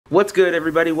What's good,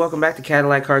 everybody? Welcome back to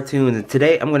Cadillac Cartoonz, and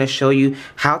today I'm going to show you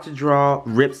how to draw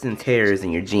rips and tears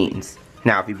in your jeans.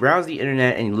 Now, if you browse the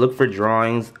internet and you look for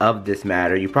drawings of this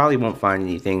matter, you probably won't find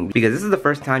anything because this is the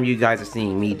first time you guys are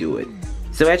seeing me do it.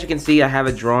 So as you can see, I have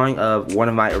a drawing of one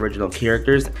of my original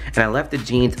characters, and I left the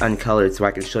jeans uncolored so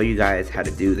I can show you guys how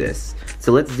to do this.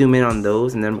 So let's zoom in on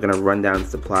those, and then I'm going to run down the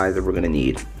supplies that we're going to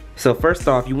need. So first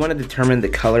off, you want to determine the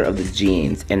color of the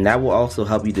jeans, and that will also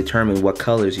help you determine what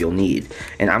colors you'll need.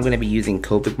 And I'm going to be using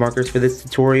Copic markers for this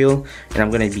tutorial, and I'm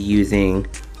going to be using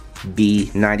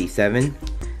B97,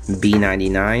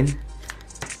 B99,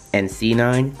 and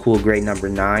C9, cool grade number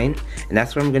 9, and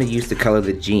that's what I'm going to use to color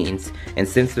the jeans. And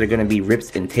since there are going to be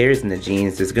rips and tears in the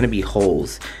jeans, there's going to be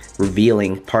holes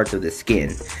revealing parts of the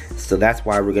skin. So that's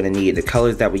why we're going to need the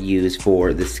colors that we use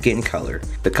for the skin color.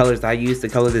 The colors I used to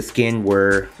color the skin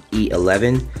were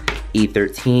E11,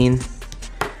 E13,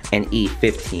 and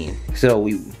E15. So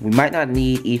we might not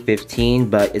need E15,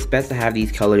 but it's best to have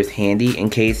these colors handy in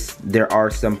case there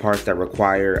are some parts that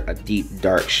require a deep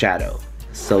dark shadow.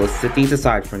 So let's set these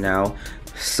aside for now.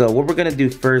 So what we're gonna do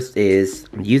first is,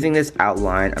 using this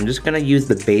outline, I'm just gonna use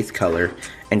the base color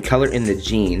and color in the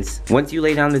jeans. Once you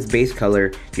lay down this base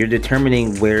color, you're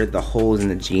determining where the holes in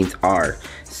the jeans are.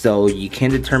 So you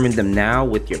can determine them now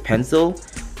with your pencil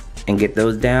and get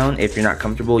those down if you're not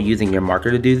comfortable using your marker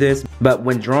to do this. But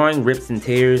when drawing rips and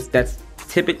tears, that's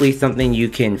typically something you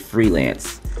can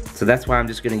freelance. So that's why I'm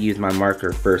just going to use my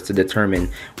marker first to determine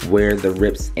where the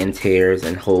rips and tears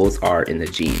and holes are in the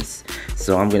jeans.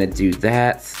 So I'm going to do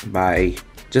that by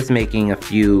just making a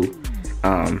few,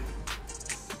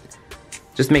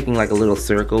 just making like a little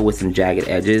circle with some jagged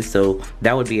edges. So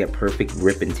that would be a perfect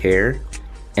rip and tear.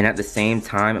 And at the same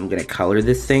time, I'm going to color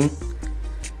this thing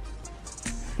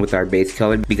with our base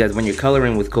color, because when you're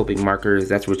coloring with Copic markers,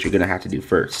 that's what you're going to have to do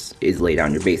first, is lay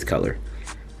down your base color.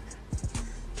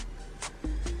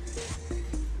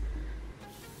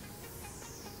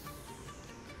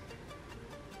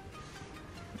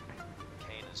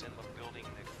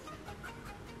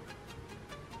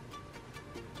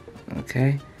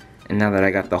 Okay, and now that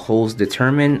I got the holes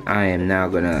determined, I am now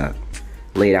gonna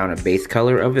lay down a base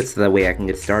color of it so that way I can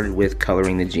get started with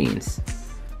coloring the jeans.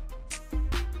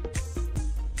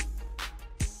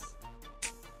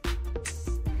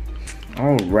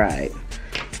 Alright,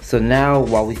 so now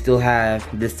while we still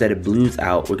have this set of blues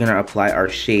out, we're gonna apply our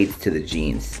shades to the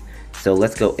jeans. So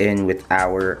let's go in with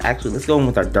our, let's go in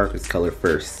with our darkest color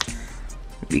first,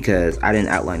 because I didn't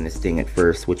outline this thing at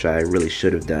first, which I really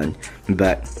should have done.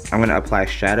 But I'm going to apply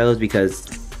shadows because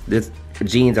this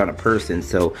jeans on a person,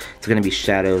 so it's going to be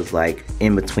shadows like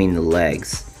in between the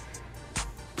legs.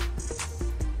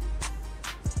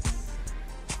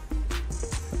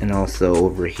 And also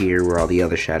over here where all the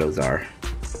other shadows are.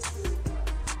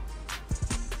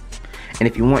 And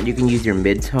if you want, you can use your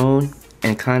mid-tone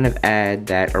and kind of add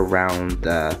that around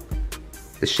the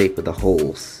shape of the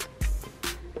holes.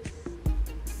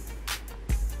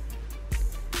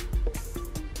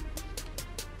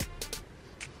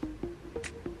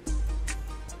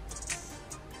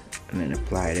 And then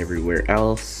apply it everywhere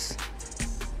else.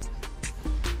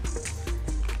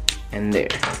 And there.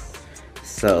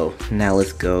 So now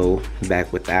let's go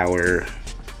back with our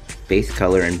base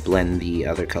color and blend the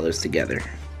other colors together.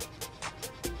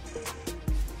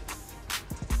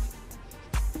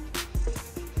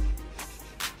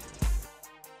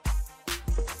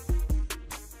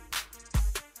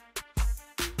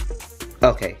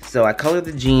 Okay, so I colored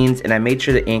the jeans and I made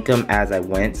sure to ink them as I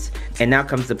went. And now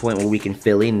comes the point where we can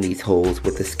fill in these holes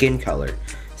with the skin color.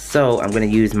 So I'm going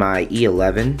to use my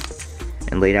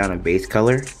E11 and lay down a base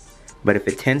color. But if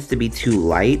it tends to be too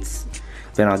light,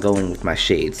 then I'll go in with my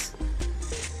shades.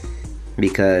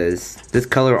 Because this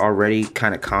color already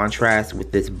kind of contrasts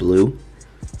with this blue.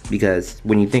 Because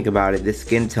when you think about it, this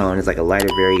skin tone is like a lighter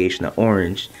variation of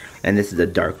orange. And this is a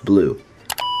dark blue.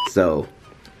 So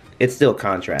it still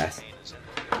contrasts.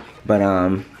 But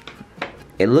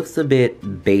it looks a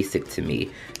bit basic to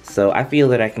me, so I feel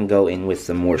that I can go in with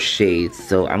some more shades.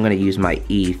 So I'm going to use my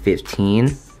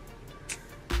E15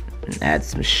 and add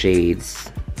some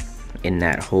shades in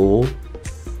that hole.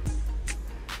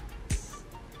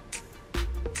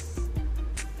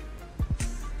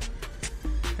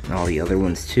 And all the other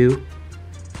ones too.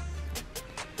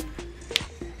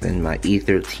 Then my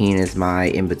E13 is my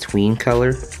in-between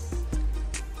color.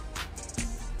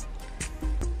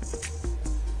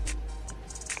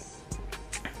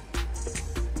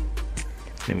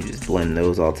 Let me just blend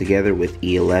those all together with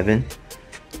E11.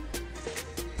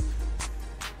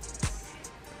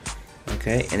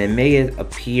 Okay, and it may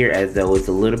appear as though it's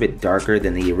a little bit darker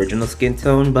than the original skin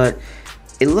tone, but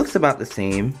it looks about the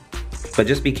same. But but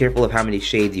just be careful of how many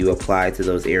shades you apply to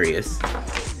those areas.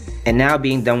 And now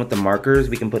being done with the markers,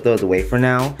 we can put those away for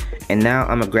now. And now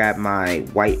I'm gonna grab my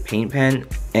white paint pen,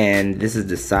 and this is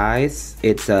the size.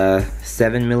 It's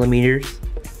 7 millimeters.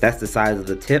 That's the size of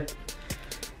the tip,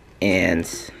 and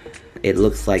it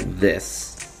looks like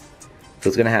this. So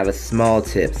it's gonna have a small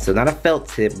tip, so not a felt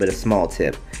tip, but a small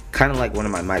tip, kind of like one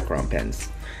of my micron pens.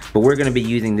 But we're gonna be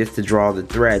using this to draw the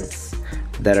threads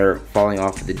that are falling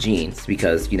off of the jeans,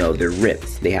 because you know they're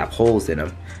ripped, they have holes in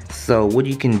them. So what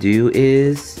you can do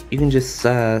is you can just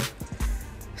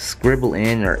scribble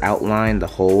in or outline the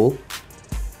hole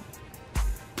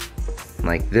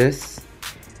like this,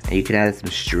 and you can add some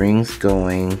strings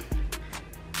going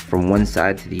from one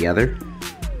side to the other,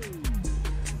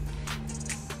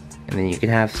 and then you can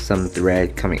have some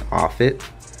thread coming off it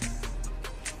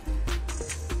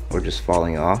or just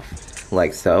falling off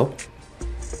like so.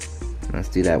 Let's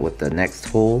do that with the next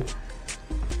hole.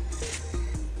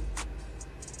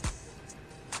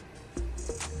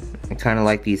 Kind of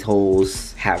like these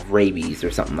holes have rabies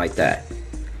or something like that.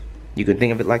 You can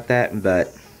think of it like that,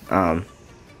 but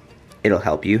it'll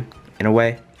help you in a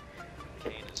way.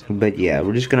 But yeah,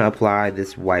 we're just gonna apply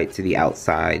this white to the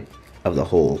outside of the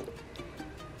hole,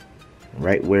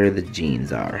 right where the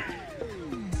jeans are.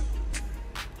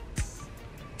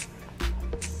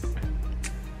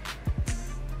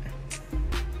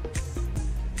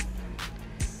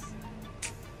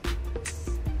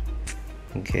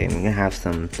 Okay, I'm gonna have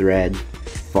some thread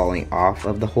falling off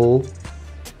of the hole,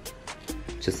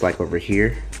 just like over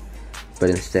here, but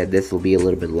instead this will be a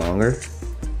little bit longer.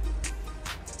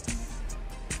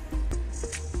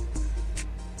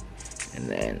 And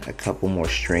then a couple more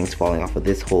strings falling off of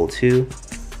this hole too.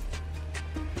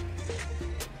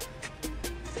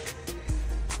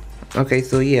 Okay,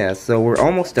 so yeah, so we're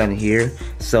almost done here.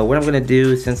 So what I'm gonna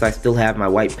do, since I still have my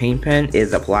white paint pen,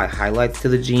 is apply highlights to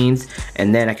the jeans,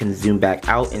 and then I can zoom back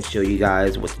out and show you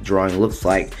guys what the drawing looks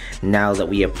like now that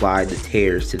we applied the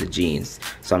tears to the jeans.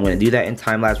 So I'm gonna do that in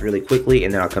time lapse really quickly,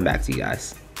 and then I'll come back to you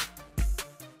guys.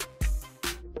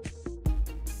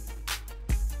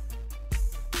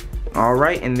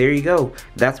 Alright, and there you go.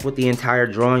 That's what the entire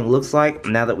drawing looks like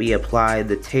now that we applied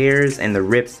the tears and the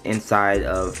rips inside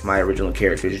of my original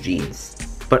character's jeans.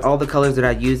 But all the colors that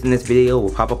I used in this video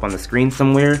will pop up on the screen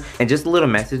somewhere. And just a little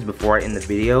message before I end the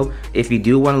video: if you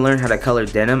do want to learn how to color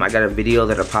denim, I got a video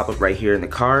that'll pop up right here in the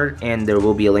card, and there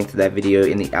will be a link to that video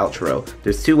in the outro.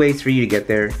 There's 2 ways for you to get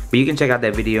there, but you can check out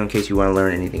that video in case you want to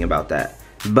learn anything about that.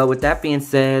 But with that being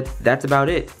said, that's about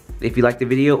it. If you liked the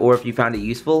video or if you found it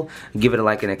useful, give it a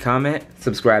like and a comment,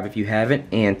 subscribe if you haven't,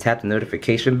 and tap the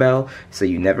notification bell so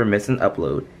you never miss an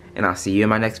upload. And I'll see you in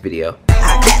my next video.